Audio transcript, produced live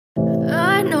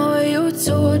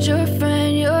told your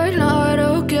friend you're not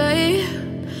okay,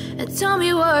 and tell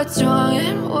me what's wrong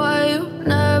and why you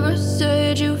never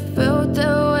said you felt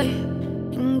that way.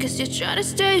 And guess you're trying to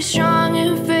stay strong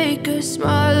and fake a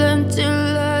smile until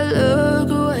I look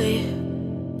away.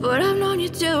 But I've known you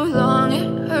too long,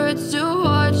 it hurts to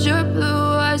watch your blue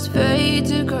eyes fade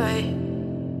to gray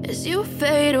as you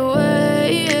fade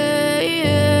away,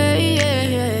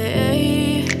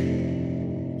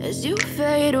 as you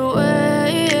fade away.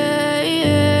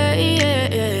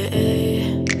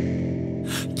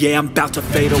 Yeah, I'm about to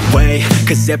fade away,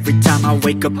 cause every time I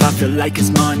wake up I feel like it's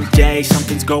Monday.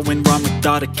 Something's going wrong with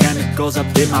all the chemicals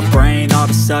up in my brain. All of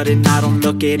a sudden I don't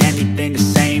look at anything the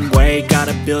same way. Got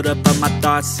a buildup of my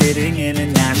thoughts sitting in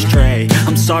an ashtray.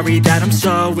 I'm sorry that I'm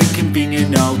so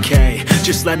inconvenient, okay.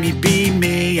 Just let me be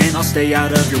me and I'll stay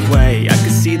out of your way. I can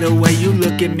see the way you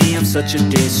look at me, I'm such a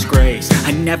disgrace.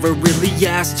 I never really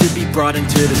asked to be brought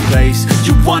into this place.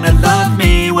 You wanna love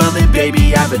me? Well then baby,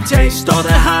 have a taste. All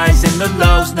the highs and the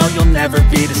lows, no, you'll never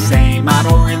be the same. I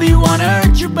don't really wanna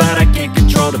hurt you, but I can't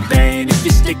control the pain. If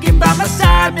you're sticking by my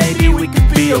side, maybe we could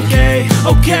be okay.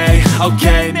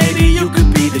 Okay, maybe you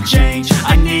could be the change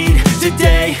I need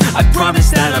today. I promise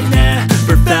that I've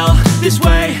never felt this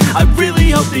way. I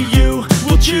really hope that you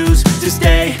will choose to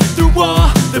stay through all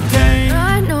the pain.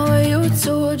 I know you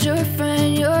told your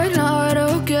friend you're not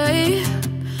okay,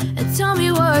 and tell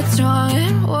me what's wrong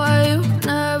and why you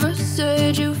never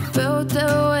said you felt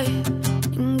that way.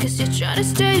 Guess you're trying to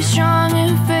stay strong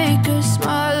and fake a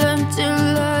smile until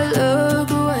I look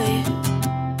away.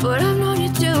 But I've known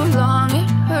you too long, it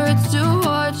hurts to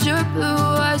watch your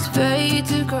blue eyes fade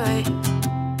to gray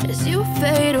as you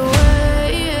fade away,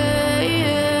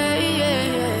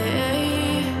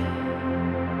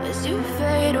 as you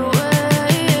fade away,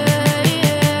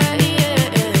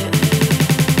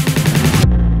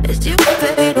 as you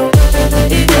fade away.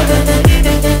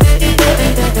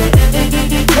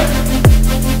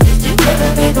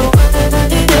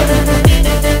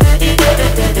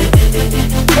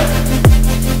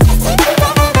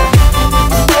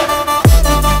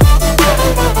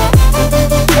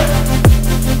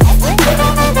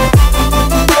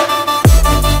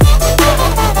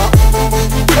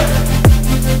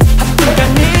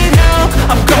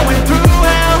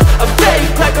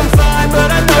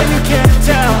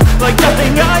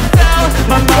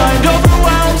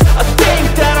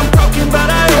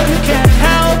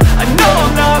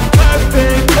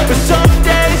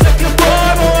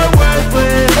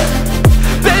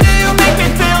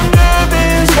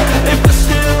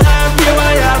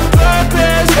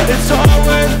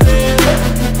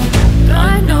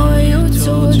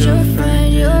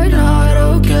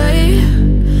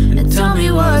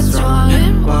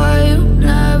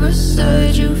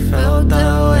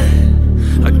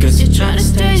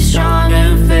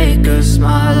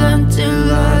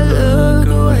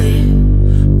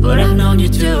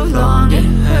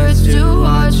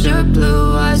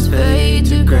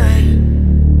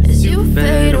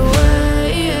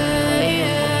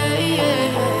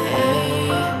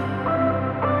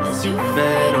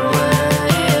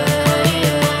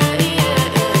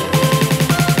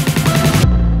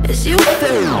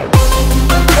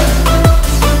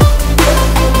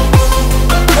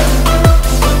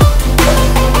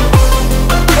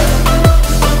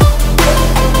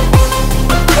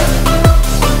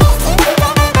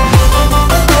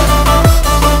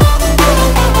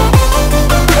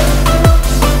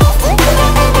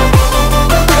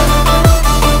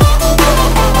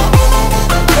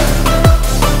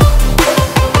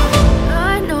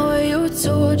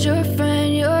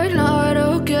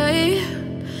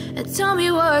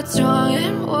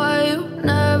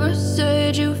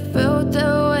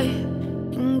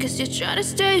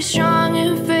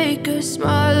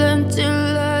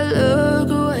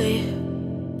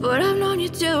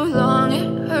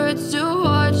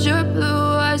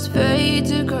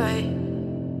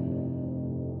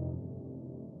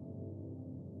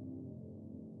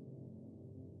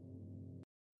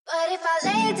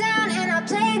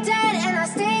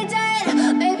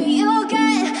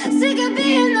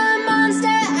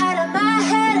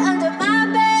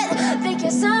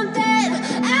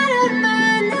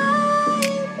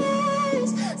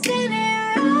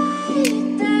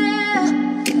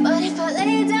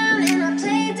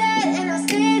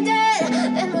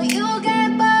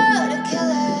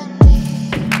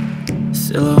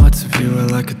 Silhouettes of you are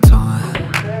like a taunt.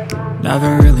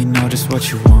 Never really know just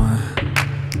what you want.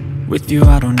 With you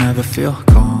I don't ever feel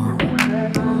calm.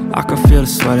 I can feel the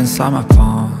sweat inside my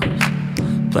palms.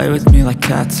 Play with me like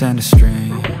cats and a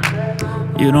string.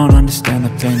 You don't understand the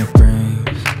pain it brings.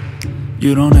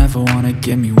 You don't ever wanna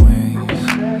give me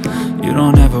wings. You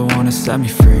don't ever wanna set me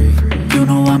free. You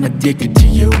know I'm addicted to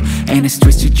you, and it's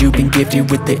twisted, you've been gifted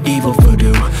with the evil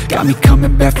voodoo. Got me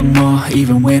coming back for more,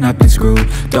 even when I've been screwed.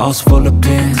 Dolls full of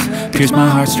pins, pierce my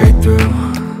heart straight through.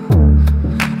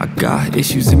 I got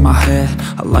issues in my head,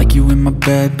 I like you in my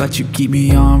bed, but you keep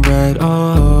me on red.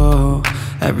 Oh,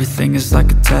 everything is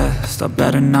like a test, I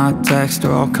better not text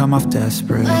or I'll come off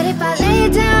desperate. But if I lay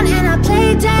down and I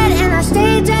play dead and I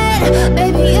stay dead,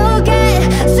 baby, you'll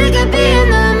get sick of being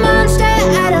the monster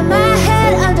out of my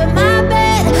head, under my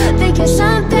bed, thinking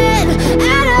something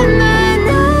out of my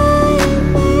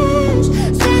nightmares,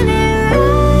 standing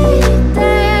right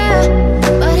there.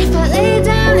 But if I lay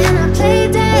down and I play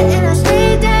dead and I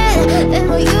stay dead, then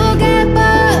will you get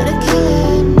bored of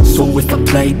killing me? So if I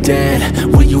play dead,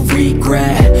 will you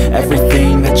regret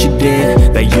everything that you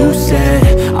did, that you said?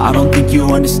 I don't think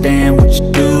you understand what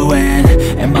you're doing,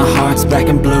 and my heart's black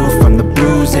and blue from the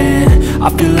bruising. I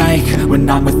feel like when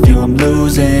I'm with you I'm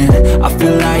losing. I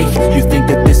feel like you think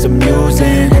that this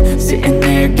amusing, sitting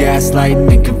there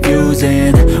gaslighting and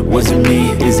confusing. Was it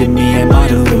me? Is it me? Am I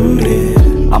deluded?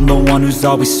 I'm the one who's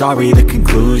always sorry, the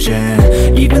conclusion,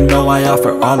 even though I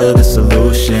offer all of the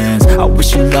solutions. I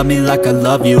wish you loved me like I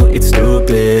love you, it's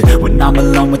stupid. When I'm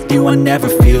alone with you I never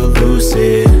feel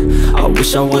lucid. I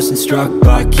wish I wasn't struck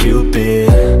by Cupid.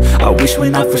 I wish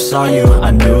when I first saw you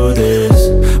I knew this.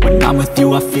 When I'm with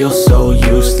you I feel so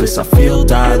useless, I feel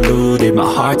diluted,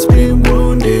 my heart's been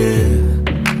wounded.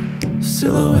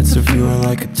 Silhouettes of you are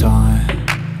like a taunt,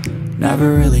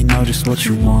 never really know just what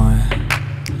you want.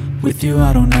 With you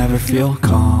I don't ever feel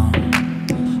calm,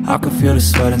 I can feel the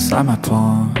sweat inside my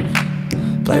palms.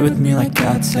 Play with me like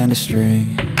cats and a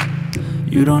string,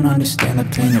 you don't understand the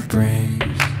pain it brings.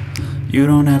 You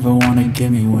don't ever wanna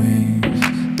give me wings,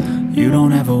 you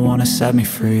don't ever wanna set me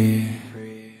free.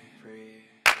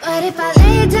 But if I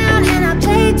lay down and I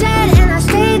play dead and I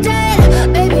stay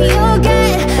dead, baby, you'll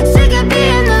get sick of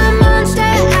being the monster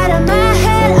out of my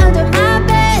head, under my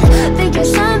bed, thinking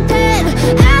something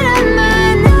out of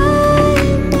my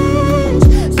nightmares,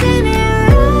 standing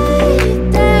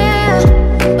right there.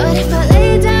 But if I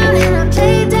lay down and I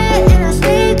play dead and I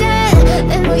stay dead,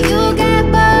 then will you get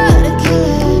bored of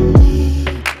killing me?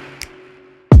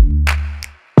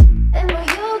 Then will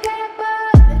you get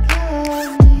bored of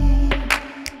killing me?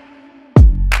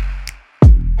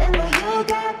 And will you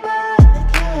get bored of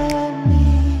killing me?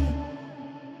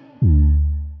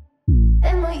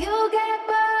 And will you get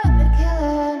bored of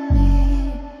killing me?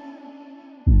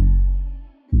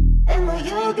 And will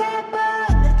you get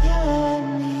bored of killing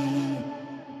me?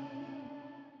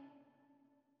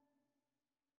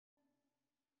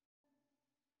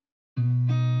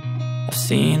 I've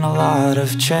seen a lot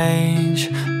of change,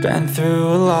 been through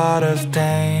a lot of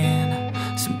pain.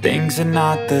 Some things are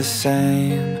not the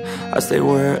same as they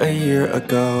were a year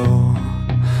ago,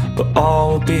 but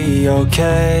all will be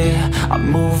okay. I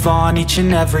move on each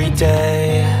and every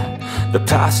day. The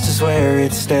past is where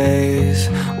it stays,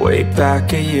 way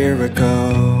back a year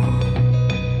ago.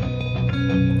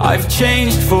 I've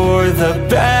changed for the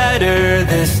better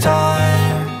this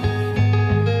time.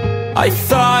 I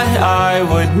thought I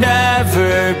would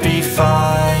never be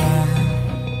fine.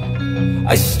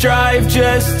 I strive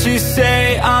just to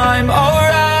say I'm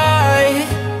alright,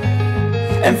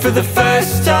 and for the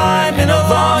first time in a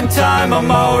long time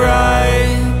I'm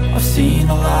alright. I've seen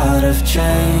a lot of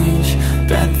change,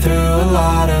 been through a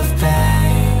lot of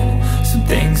pain. Some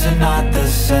things are not the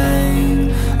same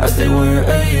as they were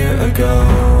a year ago,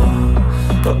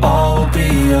 but all will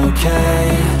be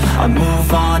okay. I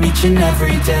move on each and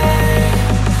every day.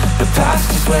 The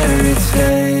past is where it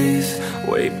stays,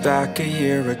 way back a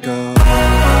year ago.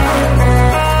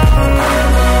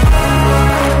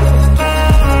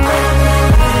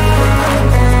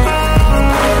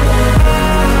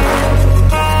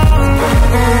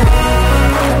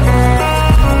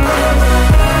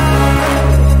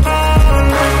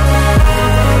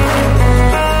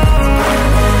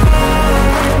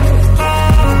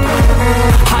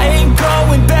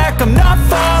 I'm not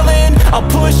falling, I'll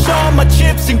push all my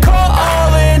chips and call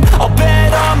all in. I'll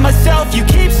bet on myself, you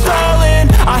keep stalling.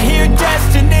 I hear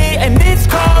destiny and it's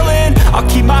calling. I'll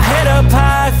keep my head up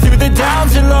high through the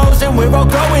downs and lows, and we're all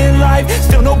going life.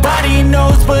 Still nobody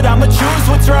knows, but I'ma choose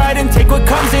what's right and take what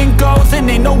comes and goes. And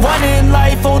ain't no one in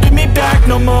life holding me back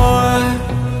no more.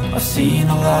 I've seen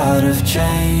a lot of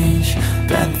change,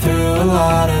 been through a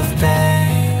lot of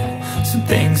pain. Some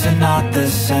things are not the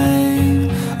same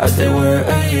as they were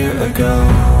a year ago,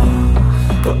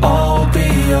 but all will be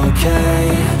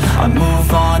okay. I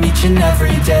move on each and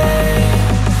every day.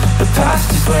 The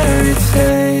past is where it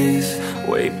stays,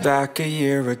 way back a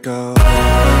year ago.